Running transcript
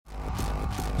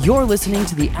You're listening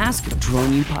to the Ask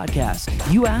Drone U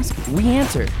podcast. You ask, we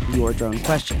answer your drone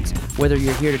questions. Whether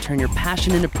you're here to turn your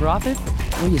passion into profit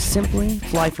or you simply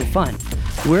fly for fun,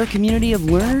 we're a community of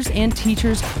learners and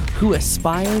teachers who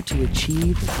aspire to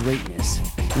achieve greatness.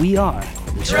 We are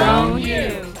Drone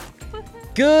U.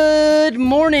 Good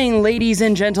morning, ladies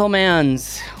and gentlemen.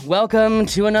 Welcome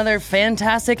to another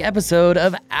fantastic episode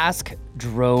of Ask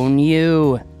Drone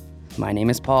U. My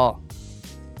name is Paul.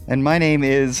 And my name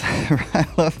is, I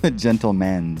love the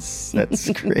gentlemen's. That's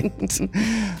great.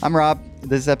 I'm Rob.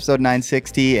 This is episode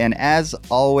 960. And as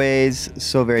always,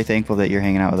 so very thankful that you're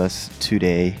hanging out with us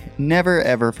today. Never,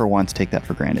 ever for once take that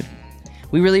for granted.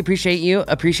 We really appreciate you.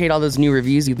 Appreciate all those new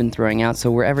reviews you've been throwing out. So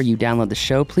wherever you download the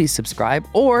show, please subscribe.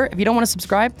 Or if you don't want to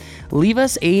subscribe, leave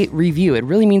us a review. It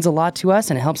really means a lot to us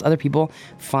and it helps other people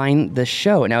find the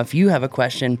show. Now, if you have a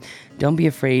question, don't be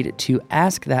afraid to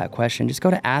ask that question. Just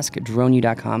go to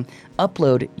askdroneu.com,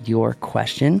 upload your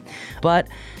question. But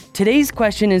today's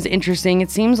question is interesting. It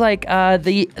seems like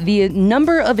the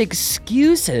number of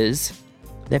excuses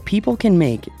that people can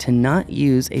make to not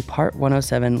use a Part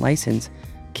 107 license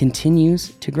continues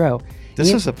to grow.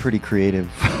 This is a pretty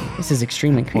creative. This is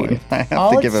extremely creative. I have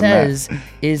All to it give him says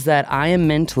is that I am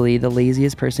mentally the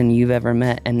laziest person you've ever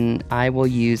met, and I will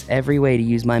use every way to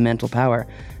use my mental power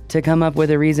to come up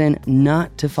with a reason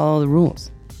not to follow the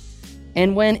rules.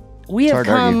 And when we have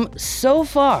come so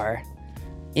far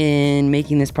in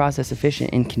making this process efficient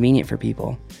and convenient for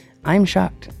people, I'm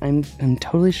shocked. I'm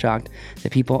totally shocked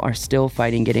that people are still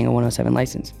fighting getting a 107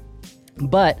 license.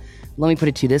 But let me put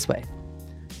it to you this way.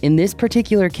 In this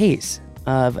particular case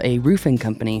of a roofing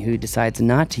company who decides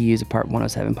not to use a Part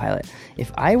 107 pilot,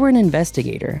 if I were an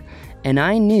investigator and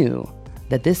I knew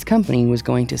that this company was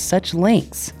going to such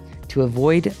lengths to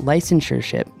avoid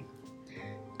licensureship,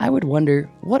 I would wonder,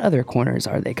 what other corners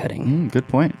are they cutting? Good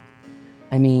point.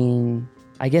 I mean,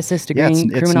 I guess this degree in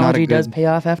criminology does pay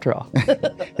off after all.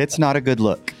 It's not a good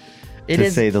look. To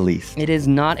say the least. It is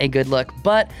not a good look.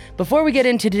 But before we get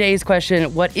into today's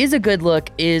question, what is a good look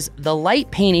is the light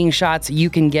painting shots you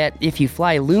can get if you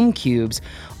fly Lume Cubes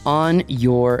on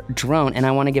your drone. And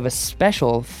I want to give a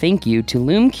special thank you to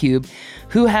Lume Cube,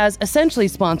 who has essentially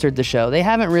sponsored the show. They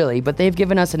haven't really, but they've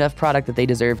given us enough product that they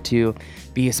deserve to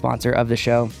be a sponsor of the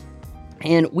show.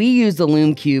 And we use the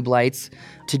Lume Cube lights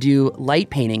to do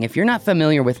light painting. If you're not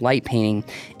familiar with light painting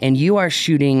and you are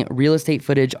shooting real estate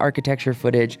footage, architecture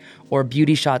footage, or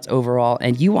beauty shots overall,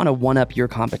 and you want to one-up your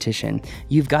competition,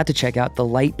 you've got to check out the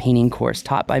light painting course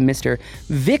taught by Mr.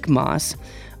 Vic Moss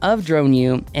of Drone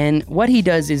U. And what he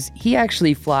does is he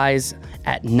actually flies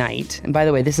at night. And by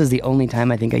the way, this is the only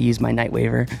time I think I use my night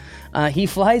waiver. He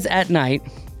flies at night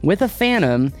with a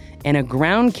Phantom and a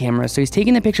ground camera. So he's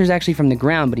taking the pictures actually from the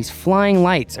ground, but he's flying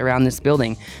lights around this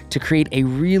building to create a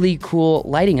really cool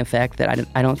lighting effect that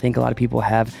I don't think a lot of people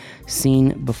have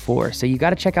seen before. So you got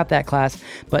to check out that class.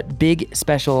 But big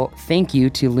special thank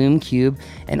you to Lume Cube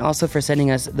and also for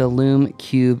sending us the Lume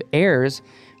Cube Airs,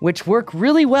 which work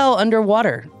really well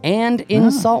underwater and in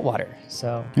salt water.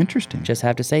 So interesting. Just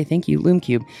have to say thank you, Lume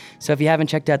Cube. So if you haven't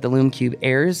checked out the Lume Cube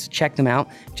Airs, check them out.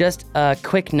 Just a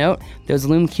quick note, those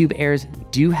Lume Cube Airs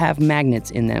do have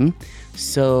magnets in them.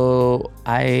 So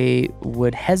I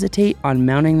would hesitate on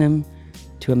mounting them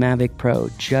to a Mavic Pro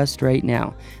just right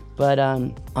now. But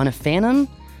on a Phantom,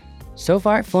 so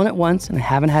far I've flown it once and I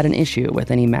haven't had an issue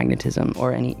with any magnetism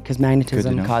or any, because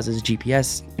magnetism causes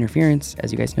GPS interference,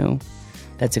 as you guys know.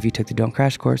 That's if you took the Don't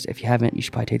Crash course. If you haven't, you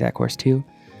should probably take that course too.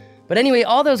 But anyway,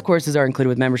 all those courses are included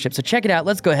with membership, so check it out.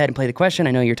 Let's go ahead and play the question.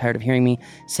 I know you're tired of hearing me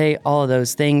say all of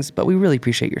those things, but we really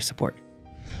appreciate your support.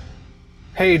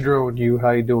 Hey, Drone U,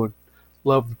 how you doing?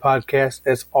 Love the podcast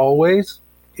as always,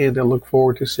 and I look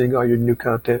forward to seeing all your new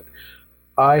content.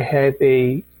 I had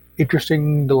a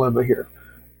interesting dilemma here.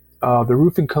 The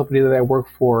roofing company that I work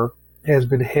for has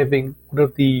been having one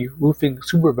of the roofing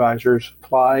supervisors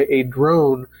fly a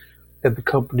drone that the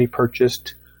company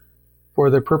purchased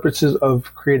for the purposes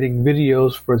of creating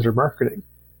videos for their marketing.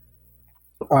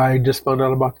 I just found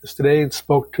out about this today and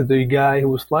spoke to the guy who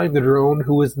was flying the drone,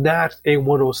 who is not a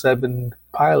 107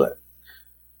 pilot.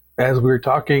 As we were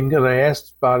talking and I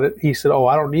asked about it, he said,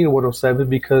 I don't need a 107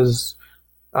 because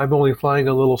I'm only flying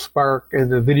a little Spark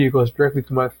and the video goes directly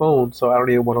to my phone, so I don't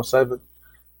need a 107.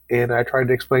 And I tried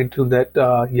to explain to him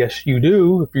that, yes, you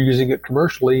do, if you're using it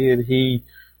commercially, and he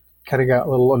kind of got a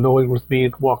little annoyed with me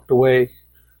and walked away.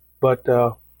 But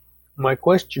my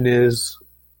question is,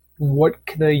 what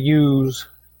can I use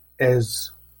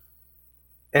as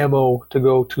ammo to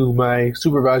go to my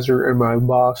supervisor and my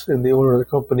boss and the owner of the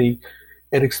company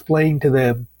and explain to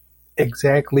them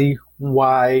exactly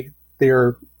why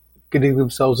they're getting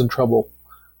themselves in trouble?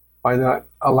 by not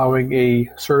allowing a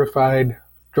certified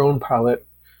drone pilot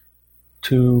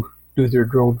to do their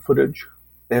drone footage.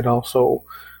 And also,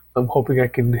 I'm hoping I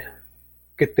can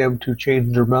get them to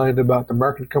change their mind about the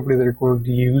marketing company they're going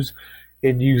to use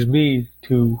and use me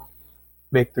to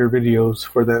make their videos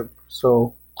for them.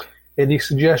 So any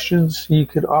suggestions you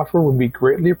could offer would be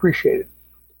greatly appreciated.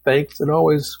 Thanks, and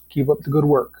always keep up the good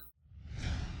work.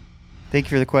 Thank you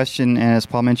for the question. And as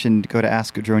Paul mentioned, go to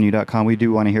askdroneu.com. We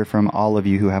do want to hear from all of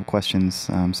you who have questions,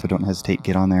 so don't hesitate.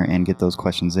 Get on there and get those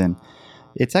questions in.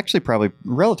 It's actually probably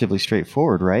relatively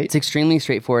straightforward, right? It's extremely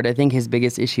straightforward. I think his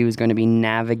biggest issue is going to be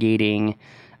navigating,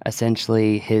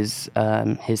 essentially, his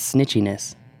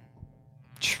snitchiness,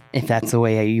 if that's the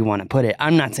way you want to put it.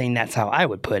 I'm not saying that's how I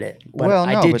would put it, but Well,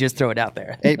 no, I did but- just throw it out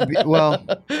there.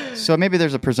 So maybe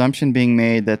there's a presumption being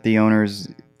made that the owners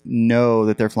know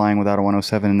that they're flying without a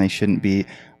 107 and they shouldn't be.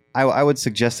 I would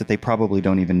suggest that they probably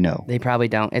don't even know. They probably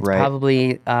don't. It's Right.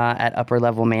 probably at upper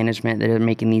level management that are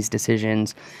making these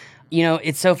decisions. You know,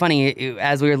 it's so funny.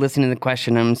 As we were listening to the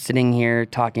question, I'm sitting here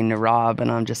talking to Rob,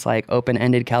 and I'm just like,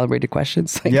 open-ended, calibrated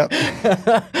questions. Like, Yep. Boy,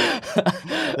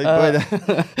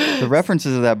 the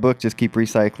references of that book just keep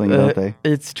recycling, don't they?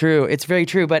 It's true. It's very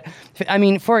true. But, I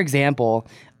mean, for example,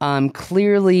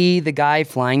 clearly the guy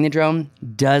flying the drone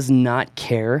does not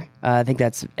care. I think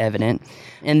that's evident.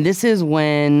 And this is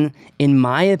when, in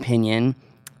my opinion,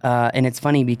 and it's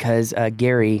funny because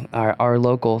Gary, our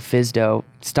local FISDO,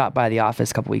 stopped by the office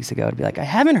a couple weeks ago to be like, I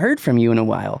haven't heard from you in a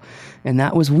while. And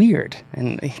that was weird.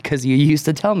 And because you used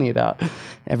to tell me about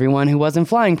everyone who wasn't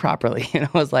flying properly. And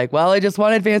I was like, well, I just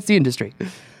want to advance the industry.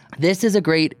 This is a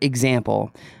great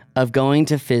example of going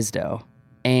to FISDO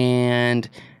and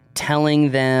telling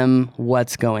them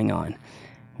what's going on.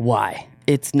 Why?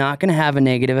 It's not going to have a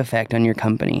negative effect on your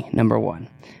company, number one.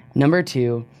 Number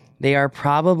two, they are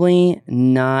probably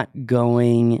not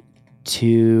going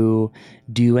to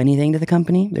do anything to the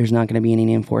company. There's not going to be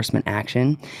any enforcement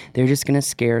action. They're just going to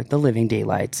scare the living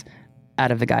daylights out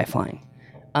of the guy flying.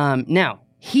 Now,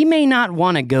 he may not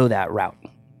want to go that route,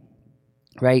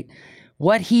 right?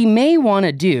 What he may want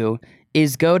to do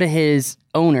is go to his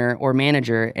owner or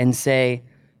manager and say,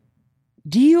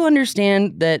 do you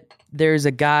understand that there's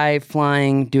a guy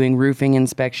flying, doing roofing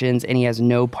inspections, and he has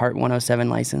no Part 107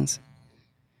 license?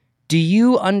 Do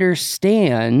you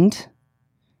understand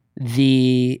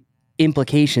the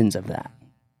implications of that?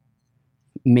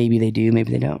 Maybe they do,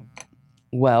 maybe they don't.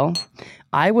 Well,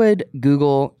 I would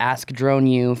Google Ask Drone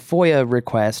U FOIA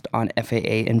request on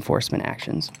FAA enforcement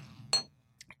actions.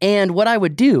 And what I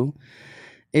would do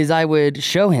is I would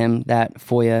show him that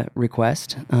FOIA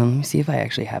request. Let me see if I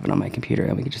actually have it on my computer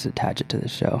and we can just attach it to the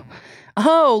show.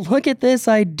 Oh, look at this.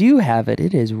 I do have it.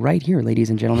 It is right here, ladies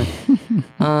and gentlemen.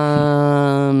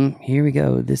 Here we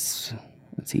go. Let's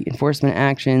see, enforcement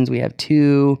actions. We have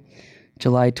 2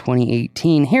 July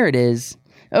 2018. Here it is.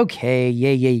 Okay,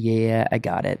 yeah, I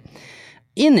got it.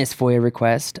 In this FOIA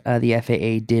request, the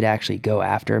FAA did actually go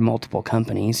after multiple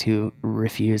companies who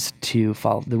refused to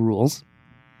follow the rules.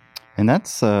 And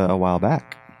that's a while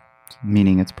back,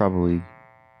 meaning it's probably...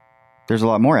 There's a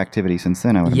lot more activity since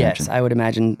then, I would imagine. Yes, I would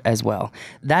imagine as well.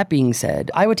 That being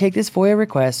said, I would take this FOIA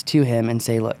request to him and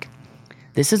say, look,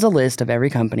 this is a list of every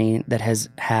company that has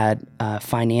had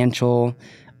financial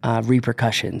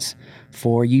repercussions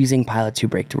for using pilots who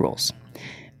break the rules.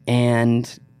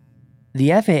 And the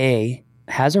FAA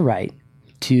has a right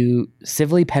to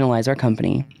civilly penalize our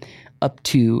company up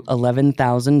to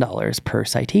 $11,000 per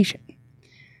citation.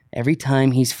 Every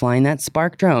time he's flying that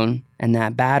Spark drone and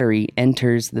that battery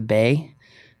enters the bay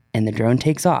and the drone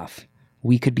takes off,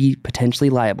 we could be potentially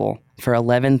liable for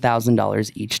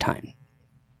 $11,000 each time.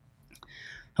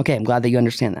 Okay, I'm glad that you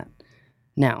understand that.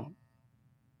 Now,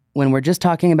 when we're just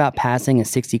talking about passing a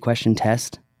 60-question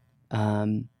test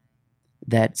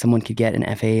that someone could get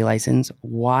an FAA license,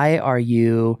 why are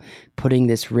you putting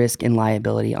this risk and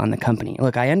liability on the company?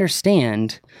 Look, I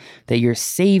understand that you're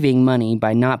saving money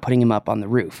by not putting them up on the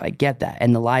roof. I get that.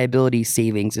 And the liability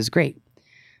savings is great.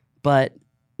 But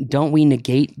don't we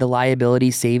negate the liability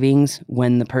savings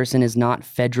when the person is not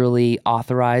federally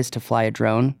authorized to fly a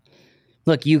drone?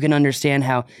 Look, you can understand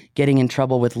how getting in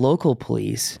trouble with local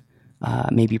police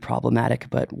may be problematic,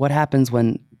 but what happens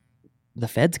when the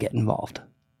feds get involved?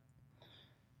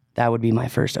 That would be my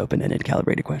first open-ended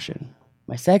calibrated question.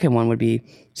 My second one would be,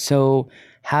 so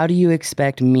how do you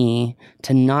expect me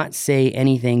to not say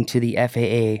anything to the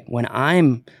FAA when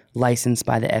I'm licensed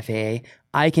by the FAA?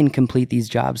 I can complete these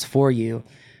jobs for you,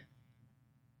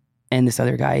 and this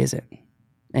other guy isn't.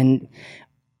 And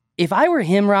if I were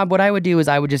him, Rob, what I would do is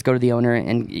I would just go to the owner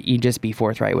and you just be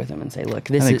forthright with him and say, look,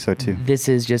 I think so too. This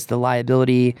is just the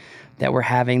liability that we're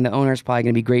having. The owner's probably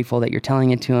going to be grateful that you're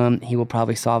telling it to him. He will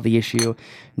probably solve the issue.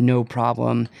 No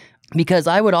problem. Because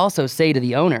I would also say to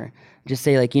the owner, just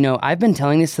say like, I've been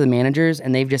telling this to the managers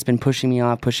and they've just been pushing me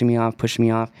off.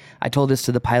 I told this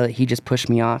to the pilot. He just pushed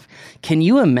me off. Can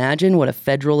you imagine what a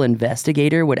federal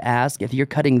investigator would ask if you're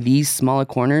cutting these smaller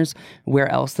corners? Where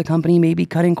else the company may be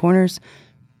cutting corners?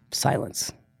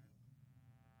 Silence.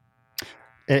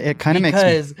 It kind of makes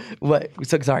me... what?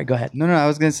 So, sorry, go ahead. No, I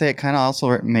was going to say it kind of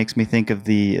also makes me think of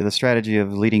the strategy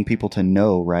of leading people to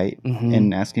know, right? Mm-hmm.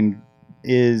 And asking,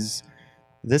 is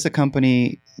this a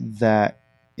company that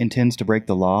intends to break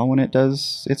the law when it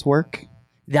does its work?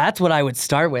 That's what I would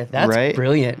start with. That's right?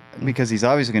 Brilliant. Because he's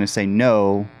obviously going to say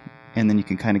no, and then you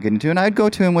can kind of get into it. And I'd go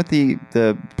to him with the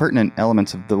pertinent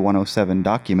elements of the 107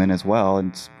 document as well.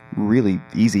 And it's really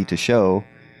easy to show.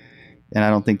 And I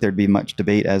don't think there'd be much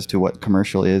debate as to what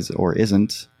commercial is or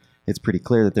isn't. It's pretty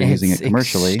clear that they're using it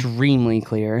commercially. Extremely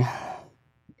clear.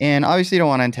 And obviously you don't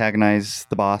want to antagonize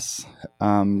the boss.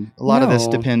 A lot of this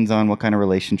depends on what kind of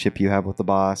relationship you have with the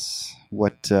boss,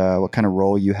 what kind of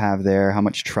role you have there, how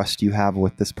much trust you have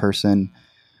with this person.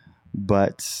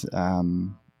 But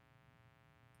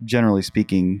generally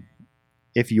speaking,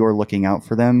 if you're looking out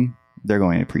for them, they're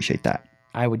going to appreciate that.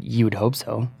 You would hope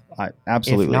so.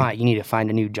 Absolutely. If not, you need to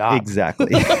find a new job. Exactly.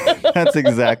 That's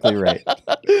exactly right.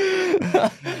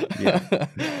 Yeah.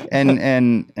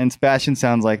 And Sebastian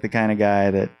sounds like the kind of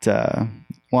guy that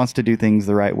wants to do things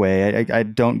the right way. I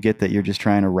don't get that you're just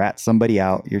trying to rat somebody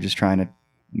out. You're just trying to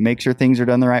make sure things are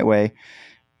done the right way.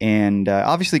 And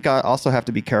obviously also have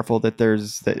to be careful that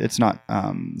it's not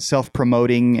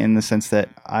self-promoting in the sense that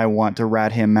I want to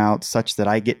rat him out such that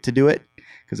I get to do it.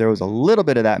 Because there was a little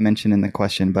bit of that mentioned in the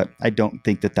question, but I don't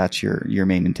think that that's your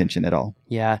main intention at all.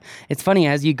 Yeah. It's funny,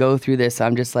 as you go through this, I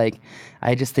just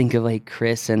think of like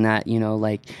Chris and that,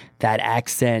 like that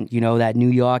accent, that New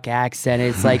York accent.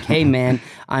 It's like, hey man,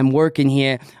 I'm working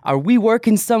here. Are we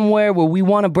working somewhere where we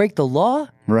want to break the law?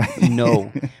 Right.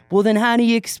 No. Well, then how do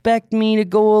you expect me to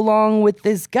go along with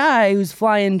this guy who's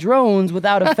flying drones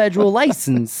without a federal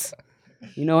license?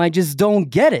 I just don't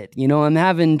get it. I'm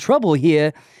having trouble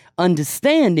here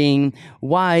understanding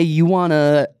why you want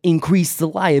to increase the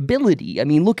liability. I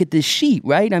mean, look at this sheet,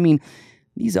 right? I mean,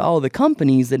 these are all the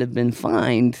companies that have been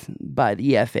fined by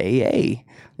the FAA.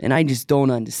 And I just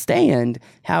don't understand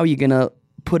how you're going to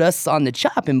put us on the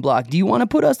chopping block. Do you want to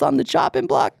put us on the chopping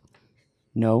block?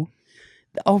 No.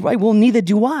 All right, well, neither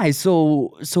do I.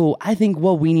 So I think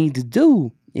what we need to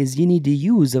do is you need to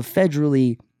use a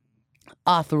federally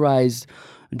authorized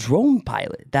drone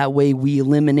pilot. That way we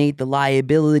eliminate the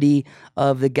liability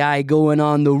of the guy going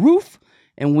on the roof,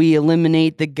 and we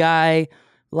eliminate the guy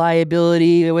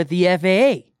liability with the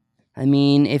FAA. I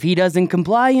mean, if he doesn't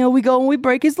comply, we go and we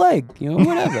break his leg,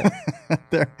 whatever.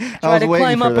 Try to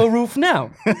climb up a roof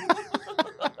now.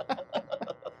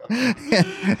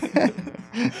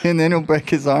 And then he'll break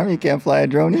his arm. He can't fly a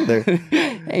drone either.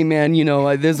 Hey, man,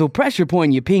 there's a pressure point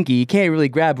in your pinky. You can't really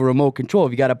grab a remote control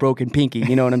if you got a broken pinky.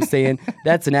 You know what I'm saying?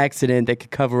 That's an accident that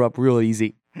could cover up real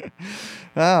easy.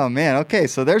 Oh, man. Okay,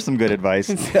 so there's some good advice.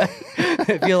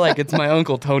 I feel like it's my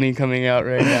Uncle Tony coming out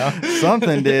right now.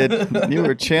 Something did. You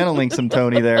were channeling some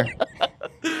Tony there.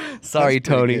 Sorry,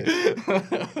 Tony.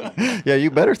 Yeah,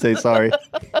 you better say sorry.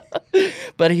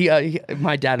 But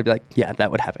my dad would be like, yeah,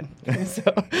 that would happen. So,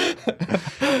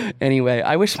 anyway,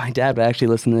 I wish my dad would actually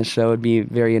listen to this show. It'd be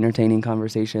very entertaining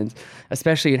conversations,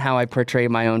 especially in how I portray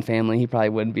my own family. He probably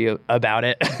wouldn't be about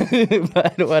it,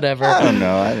 but whatever. I don't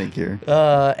know. I think you're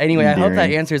anyway, endearing. I hope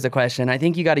that answers the question. I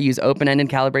think you got to use open-ended,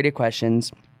 calibrated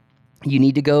questions. You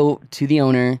need to go to the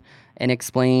owner and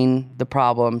explain the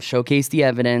problem, showcase the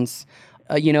evidence.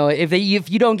 If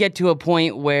you don't get to a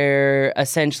point where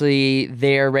essentially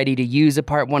they're ready to use a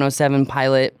Part 107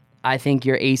 pilot, I think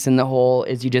your ace in the hole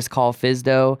is you just call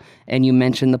FSDO and you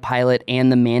mention the pilot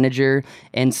and the manager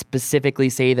and specifically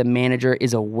say the manager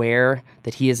is aware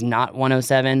that he is not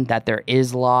 107, that there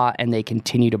is law, and they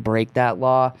continue to break that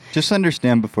law. Just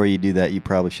understand before you do that, you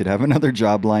probably should have another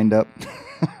job lined up.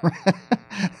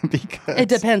 Because it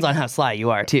depends on how sly you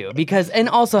are too, and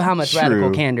also how much radical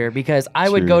candor, because I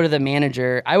would go to the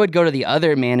manager, I would go to the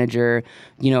other manager,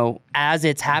 as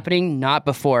it's happening, not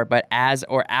before, but as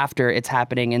or after it's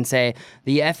happening, and say,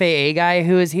 the FAA guy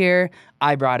who is here,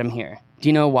 I brought him here Do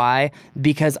you know why?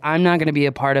 Because I'm not going to be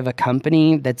a part of a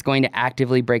company that's going to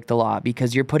actively break the law,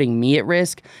 because you're putting me at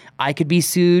risk. I could be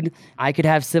sued. I could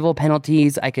have civil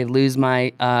penalties. I could lose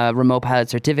my remote pilot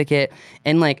certificate.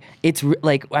 And like,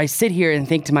 I sit here and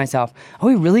think to myself, are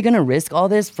we really going to risk all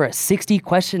this for a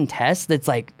 60-question test that's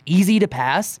like easy to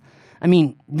pass? I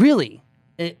mean, really?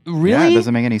 Really? Yeah, it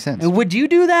doesn't make any sense. Would you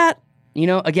do that? You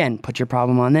know, again, put your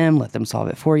problem on them. Let them solve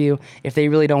it for you. If they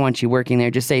really don't want you working there,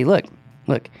 just say, look,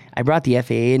 I brought the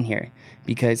FAA in here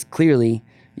because clearly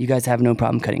you guys have no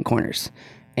problem cutting corners.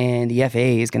 And the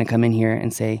FAA is going to come in here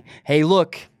and say, hey,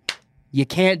 look, you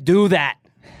can't do that.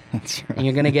 That's right. And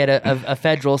you're going to get a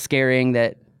federal scaring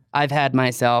that I've had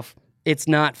myself. It's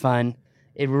not fun.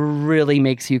 It really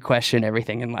makes you question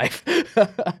everything in life.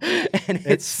 And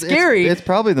it's scary. It's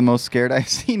probably the most scared I've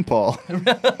seen Paul.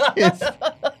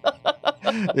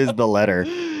 is the letter.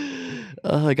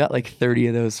 Oh, I got like 30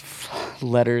 of those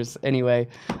letters. Anyway.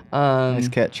 Nice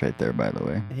catch right there, by the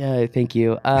way. Yeah, thank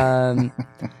you. But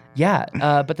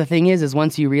the thing is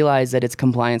once you realize that it's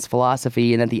compliance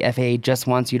philosophy and that the FAA just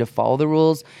wants you to follow the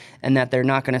rules and that they're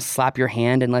not going to slap your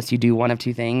hand unless you do one of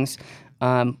two things,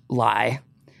 lie,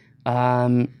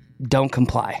 don't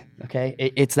comply, okay?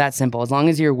 It's that simple. As long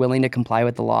as you're willing to comply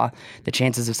with the law, the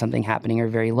chances of something happening are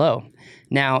very low.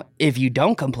 Now, if you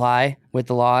don't comply with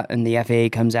the law and the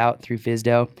FAA comes out through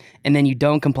FSDO and then you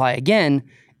don't comply again,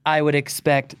 I would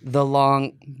expect the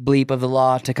long bleep of the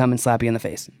law to come and slap you in the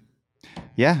face.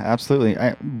 Yeah, absolutely.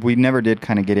 We never did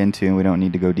kind of get into, and we don't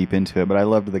need to go deep into it, but I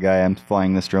loved the guy, I'm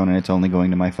flying this drone and it's only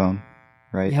going to my phone,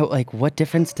 right? Yeah, like what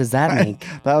difference does that make?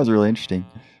 That was really interesting.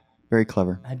 Very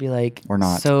clever. I'd be like, or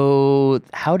not. So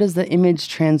how does the image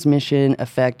transmission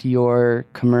affect your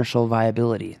commercial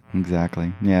viability?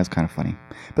 Exactly. Yeah, it's kind of funny.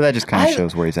 But that just kind of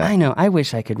shows where he's at. I know. I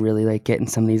wish I could really like get in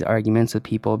some of these arguments with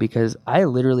people because I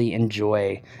literally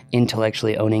enjoy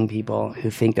intellectually owning people who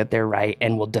think that they're right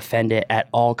and will defend it at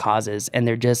all causes, and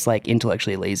they're just like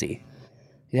intellectually lazy.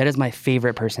 That is my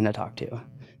favorite person to talk to.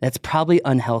 That's probably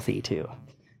unhealthy too.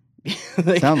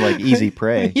 Sounds like easy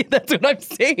prey. Yeah, that's what I'm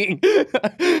saying.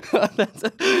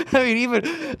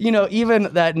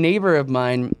 Even that neighbor of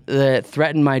mine that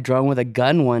threatened my drone with a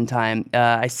gun one time,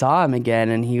 I saw him again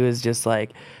and he was just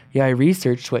like, yeah, I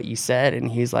researched what you said.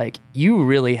 And he's like, you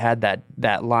really had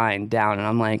that line down. And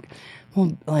I'm like,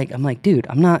 dude,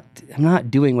 I'm not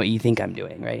doing what you think I'm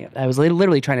doing, right? I was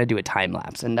literally trying to do a time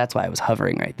lapse, and that's why I was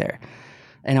hovering right there.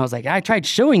 And I was like, I tried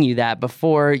showing you that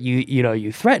before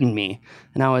you threatened me.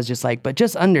 And I was just like, but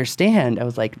just understand. I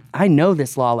was like, I know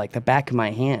this law like the back of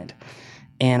my hand,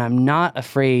 and I'm not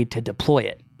afraid to deploy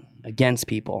it against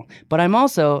people. But I'm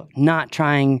also not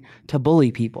trying to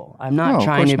bully people. I'm not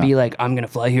trying to be like, I'm going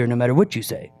to fly here no matter what you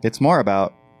say. It's more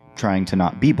about trying to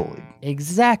not be bullied.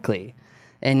 Exactly.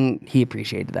 And he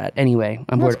appreciated that. Anyway,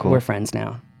 we're friends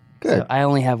now. Good. So I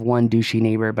only have one douchey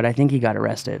neighbor, but I think he got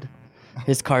arrested.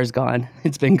 His car's gone.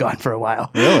 It's been gone for a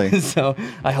while. Really? So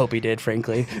I hope he did,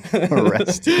 frankly.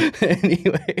 Arrested.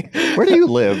 Anyway. Where do you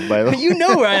live, by the way? You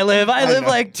know where I live. I live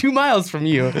like 2 miles from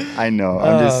you. I know.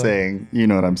 I'm just saying. You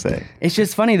know what I'm saying. It's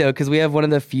just funny, though, because we have one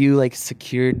of the few like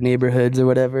secured neighborhoods or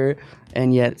whatever,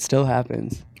 and yet it still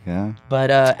happens. Yeah.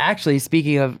 But actually,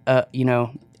 speaking of,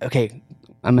 okay,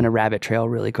 I'm going to rabbit trail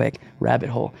really quick. Rabbit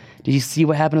hole. Did you see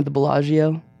what happened at the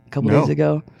Bellagio a couple days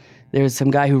ago? There was some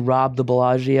guy who robbed the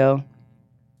Bellagio.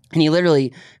 And he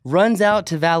literally runs out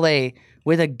to valet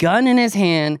with a gun in his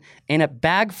hand and a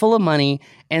bag full of money.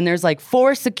 And there's like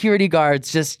 4 security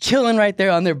guards just chilling right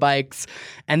there on their bikes.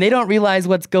 And they don't realize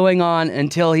what's going on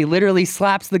until he literally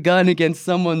slaps the gun against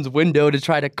someone's window to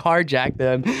try to carjack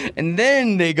them. And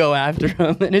then they go after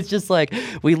him. And it's just like,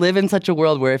 we live in such a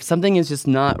world where if something is just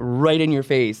not right in your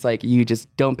face, like you just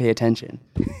don't pay attention.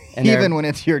 And even when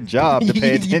it's your job to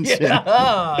pay attention.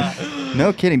 Yeah.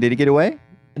 No kidding. Did he get away?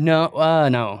 No.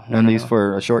 At least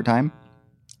for a short time?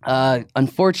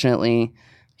 Unfortunately,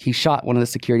 he shot one of the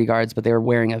security guards, but they were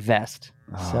wearing a vest.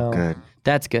 Oh, so good.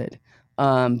 That's good.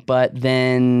 But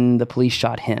then the police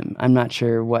shot him. I'm not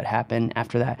sure what happened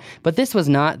after that. But this was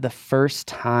not the first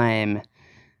time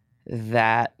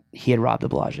that he had robbed the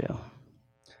Bellagio.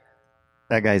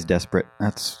 That guy's desperate.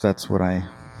 That's what I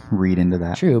read into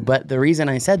that. True, but the reason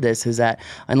I said this is that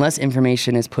unless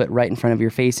information is put right in front of your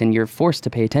face and you're forced to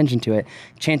pay attention to it,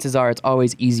 chances are it's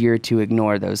always easier to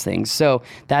ignore those things. So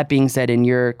that being said, in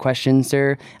your question,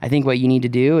 sir, I think what you need to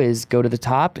do is go to the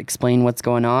top, explain what's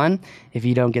going on. If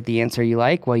you don't get the answer you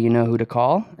like, well, you know who to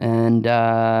call and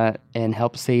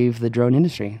help save the drone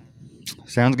industry.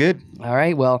 Sounds good. All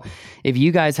right. Well, if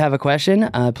you guys have a question,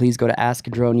 please go to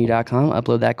askdroneu.com,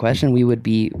 upload that question. We would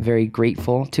be very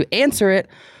grateful to answer it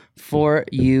for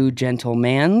you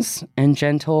gentlemans and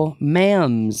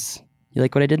gentlemams. You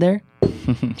like what I did there?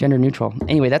 Gender neutral.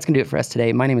 Anyway, that's going to do it for us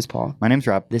today. My name is Paul. My name's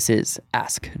Rob. This is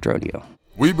Ask Dronio.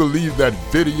 We believe that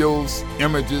videos,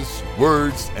 images,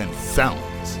 words, and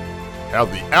sounds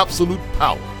have the absolute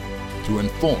power to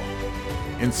inform,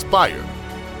 inspire,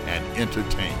 and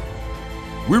entertain.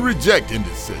 We reject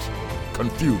indecision,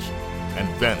 confusion, and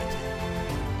vanity,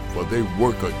 for they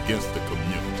work against the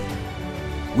community.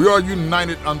 We are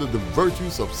united under the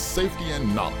virtues of safety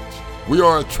and knowledge. We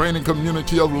are a training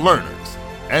community of learners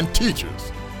and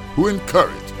teachers who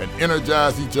encourage and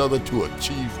energize each other to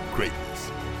achieve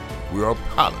greatness. We are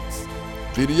pilots,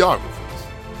 videographers,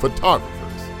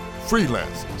 photographers,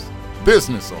 freelancers,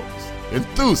 business owners,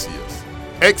 enthusiasts,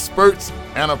 experts,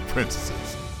 and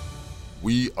apprentices.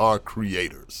 We are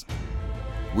creators.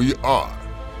 We are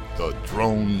the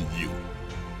Drone Youth.